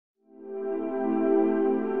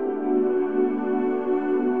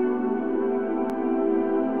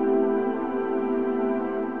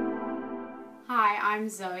I'm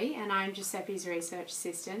Zoe and I'm Giuseppe's research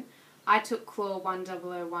assistant. I took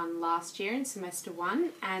CLAW1001 last year in semester 1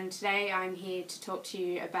 and today I'm here to talk to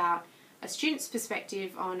you about a student's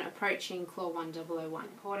perspective on approaching CLAW1001.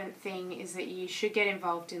 Important thing is that you should get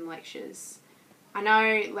involved in lectures. I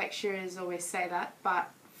know lecturers always say that, but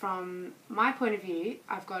from my point of view,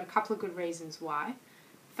 I've got a couple of good reasons why.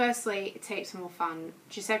 Firstly, it's heaps more fun.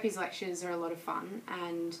 Giuseppe's lectures are a lot of fun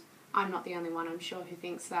and I'm not the only one, I'm sure, who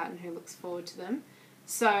thinks that and who looks forward to them.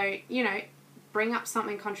 So, bring up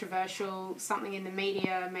something controversial, something in the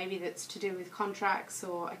media, maybe that's to do with contracts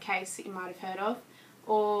or a case that you might have heard of,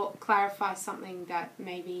 or clarify something that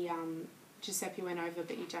maybe Giuseppe went over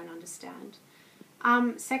but you don't understand.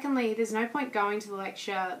 Secondly, there's no point going to the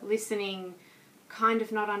lecture, listening, kind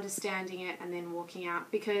of not understanding it and then walking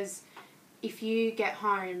out, because if you get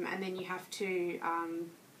home and then you have to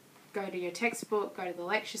go to your textbook, go to the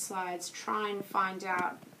lecture slides, try and find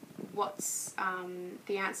out what's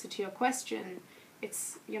the answer to your question,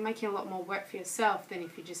 you're making a lot more work for yourself than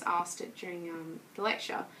if you just asked it during the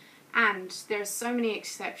lecture. And there are so many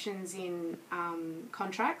exceptions in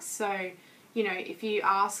contracts, so if you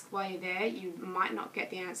ask while you're there, you might not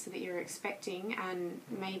get the answer that you're expecting, and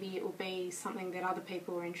maybe it will be something that other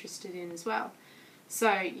people are interested in as well.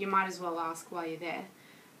 So you might as well ask while you're there.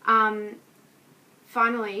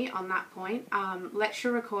 Finally, on that point,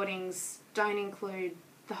 lecture recordings don't include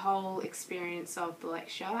the whole experience of the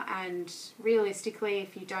lecture, and realistically,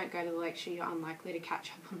 if you don't go to the lecture, you're unlikely to catch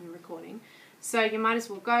up on the recording. So you might as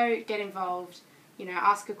well go, get involved,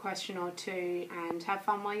 ask a question or two and have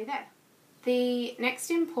fun while you're there. The next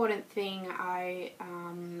important thing I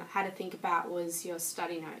had to think about was your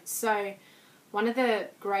study notes. So one of the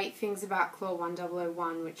great things about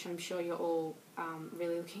CLAW1001, which I'm sure you're all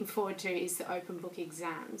really looking forward to, is the open book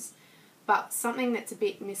exams. But something that's a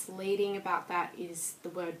bit misleading about that is the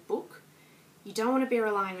word book. You don't want to be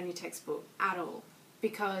relying on your textbook at all,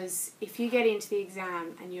 because if you get into the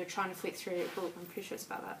exam and you're trying to flick through a book, I'm pretty sure it's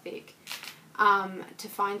about that thick, to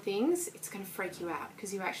find things, it's going to freak you out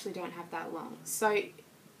because you actually don't have that long. So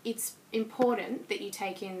it's important that you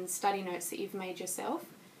take in study notes that you've made yourself.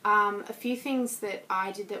 A few things that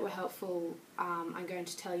I did that were helpful, I'm going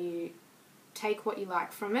to tell you. Take what you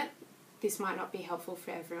like from it. This might not be helpful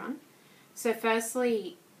for everyone. So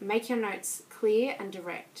firstly, make your notes clear and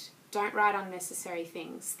direct. Don't write unnecessary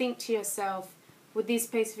things. Think to yourself, would this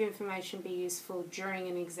piece of information be useful during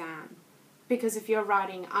an exam? Because if you're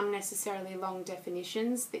writing unnecessarily long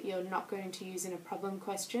definitions that you're not going to use in a problem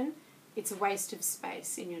question, it's a waste of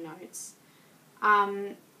space in your notes.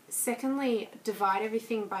 Secondly, divide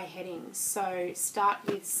everything by headings. So start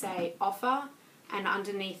with, say, offer, and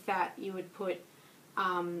underneath that you would put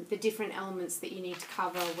the different elements that you need to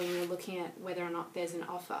cover when you're looking at whether or not there's an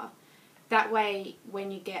offer. That way,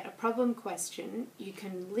 when you get a problem question, you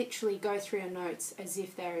can literally go through your notes as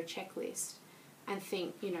if they're a checklist and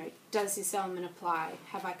think, does this element apply?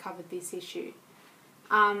 Have I covered this issue?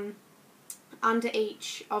 Under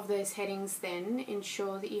each of those headings then,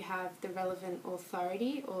 ensure that you have the relevant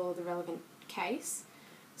authority or the relevant case.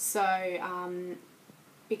 So,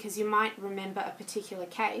 because you might remember a particular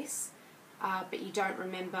case, but you don't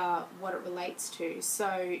remember what it relates to.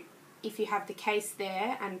 So if you have the case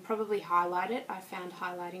there and probably highlight it, I found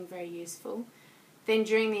highlighting very useful, then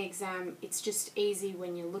during the exam it's just easy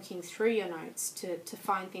when you're looking through your notes to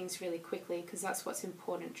find things really quickly, because that's what's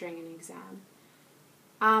important during an exam.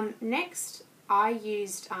 Next, I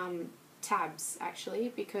used tabs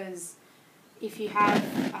actually, because if you have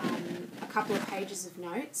a couple of pages of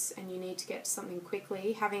notes and you need to get to something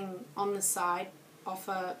quickly, having on the side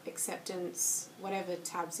offer, acceptance, whatever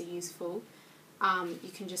tabs are useful,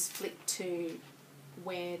 you can just flick to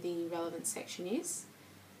where the relevant section is.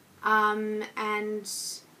 And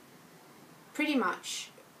pretty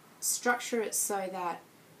much structure it so that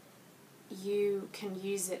you can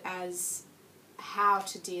use it as how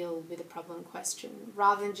to deal with a problem question.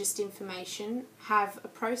 Rather than just information, have a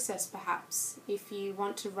process perhaps. If you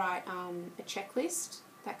want to write a checklist,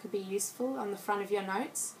 that could be useful on the front of your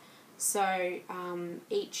notes. So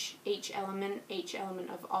each element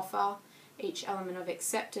of offer, each element of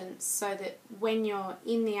acceptance, so that when you're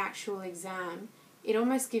in the actual exam, it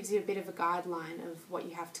almost gives you a bit of a guideline of what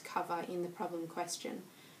you have to cover in the problem question.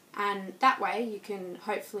 And that way you can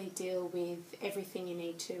hopefully deal with everything you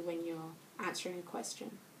need to when you're answering a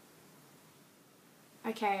question.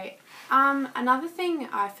 Okay, another thing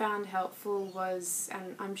I found helpful was,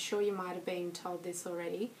 and I'm sure you might have been told this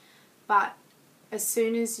already, but as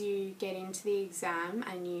soon as you get into the exam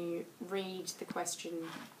and you read the question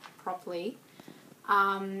properly,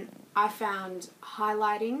 I found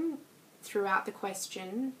highlighting throughout the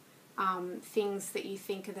question things that you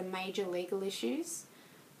think are the major legal issues,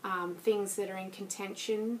 things that are in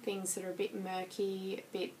contention, things that are a bit murky,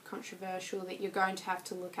 a bit controversial that you're going to have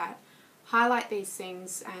to look at. Highlight these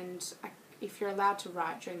things, and if you're allowed to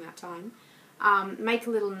write during that time, make a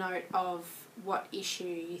little note of what issue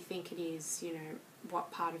you think it is, you know,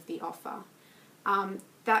 what part of the offer.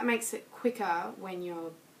 That makes it quicker when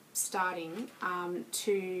you're starting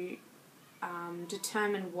to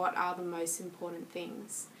determine what are the most important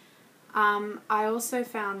things. I also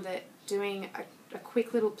found that doing a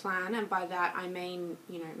quick little plan, and by that I mean,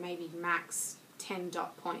 you know, maybe max 10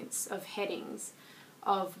 dot points of headings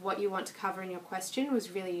of what you want to cover in your question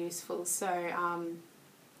was really useful. So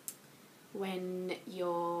when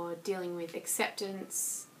you're dealing with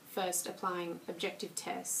acceptance, first applying objective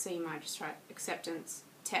tests, so you might just write acceptance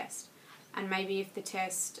test, and maybe if the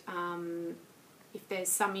test, if there's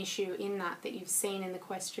some issue in that you've seen in the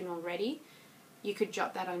question already, you could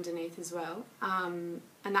jot that underneath as well, and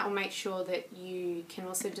that will make sure that you can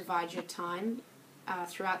also divide your time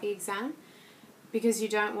throughout the exam, because you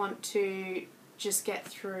don't want to just get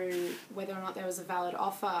through whether or not there was a valid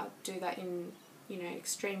offer, do that in, you know,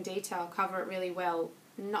 extreme detail, cover it really well,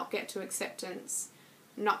 not get to acceptance,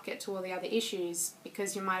 not get to all the other issues,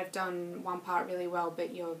 because you might have done one part really well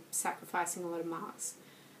but you're sacrificing a lot of marks.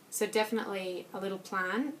 So definitely a little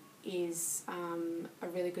plan is a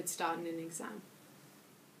really good start in an exam.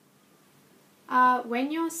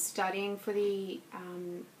 When you're studying for the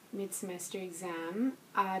mid-semester exam,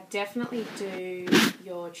 definitely do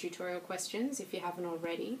your tutorial questions if you haven't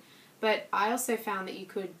already, but I also found that you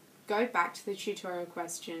could go back to the tutorial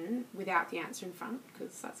question without the answer in front,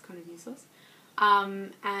 because that's kind of useless,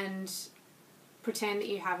 and pretend that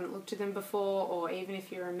you haven't looked at them before, or even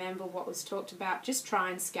if you remember what was talked about, just try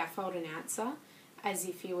and scaffold an answer as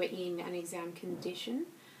if you were in an exam condition.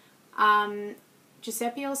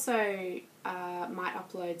 Giuseppe also might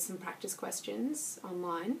upload some practice questions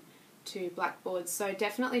online to Blackboard, so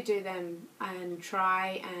definitely do them and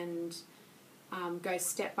try and go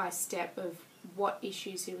step by step of what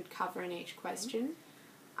issues you would cover in each question.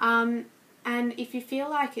 And if you feel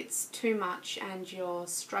like it's too much and you're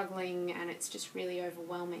struggling and it's just really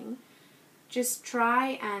overwhelming, just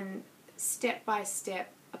try and step by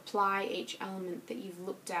step apply each element that you've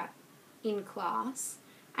looked at in class.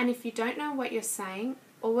 And if you don't know what you're saying,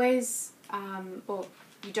 always, or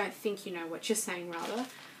you don't think you know what you're saying rather,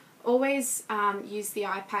 always use the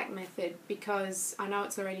IPAC method, because I know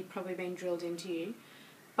it's already probably been drilled into you,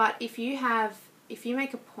 but if you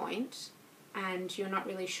make a point and you're not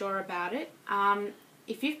really sure about it,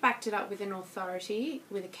 if you've backed it up with an authority,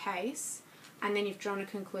 with a case, and then you've drawn a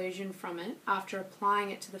conclusion from it after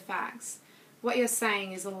applying it to the facts, what you're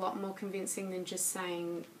saying is a lot more convincing than just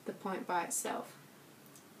saying the point by itself.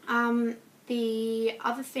 The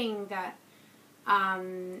other thing that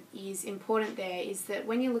is important there is that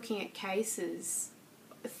when you're looking at cases,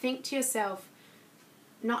 think to yourself,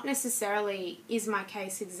 not necessarily, is my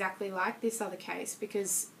case exactly like this other case?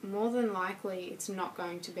 Because more than likely it's not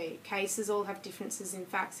going to be. Cases all have differences in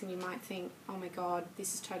facts, and you might think, oh my god,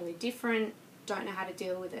 this is totally different, don't know how to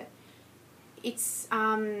deal with it. It's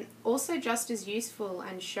also just as useful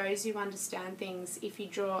and shows you understand things if you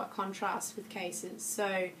draw a contrast with cases.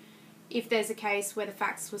 So if there's a case where the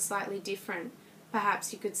facts were slightly different,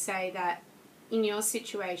 perhaps you could say that in your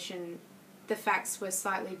situation the facts were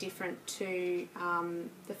slightly different to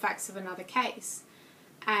the facts of another case,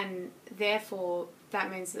 and therefore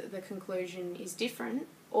that means that the conclusion is different,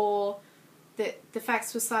 or that the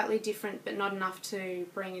facts were slightly different but not enough to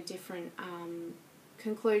bring a different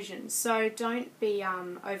conclusion. So don't be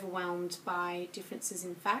overwhelmed by differences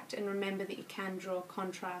in fact, and remember that you can draw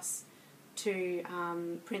contrasts to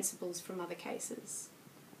principles from other cases.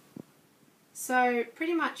 So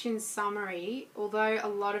pretty much in summary, although a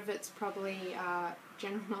lot of it's probably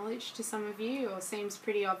general knowledge to some of you or seems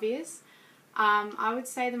pretty obvious, I would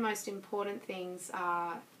say the most important things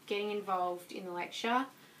are getting involved in the lecture,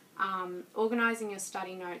 organising your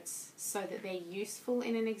study notes so that they're useful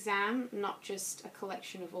in an exam, not just a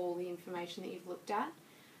collection of all the information that you've looked at,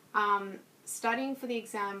 studying for the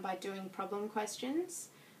exam by doing problem questions.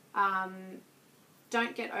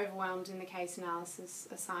 Don't get overwhelmed in the case analysis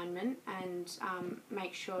assignment, and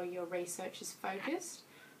make sure your research is focused,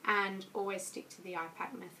 and always stick to the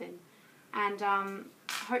IPAC method. And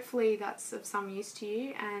hopefully that's of some use to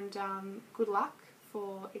you, and good luck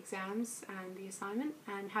for exams and the assignment,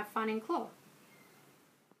 and have fun in CLAW.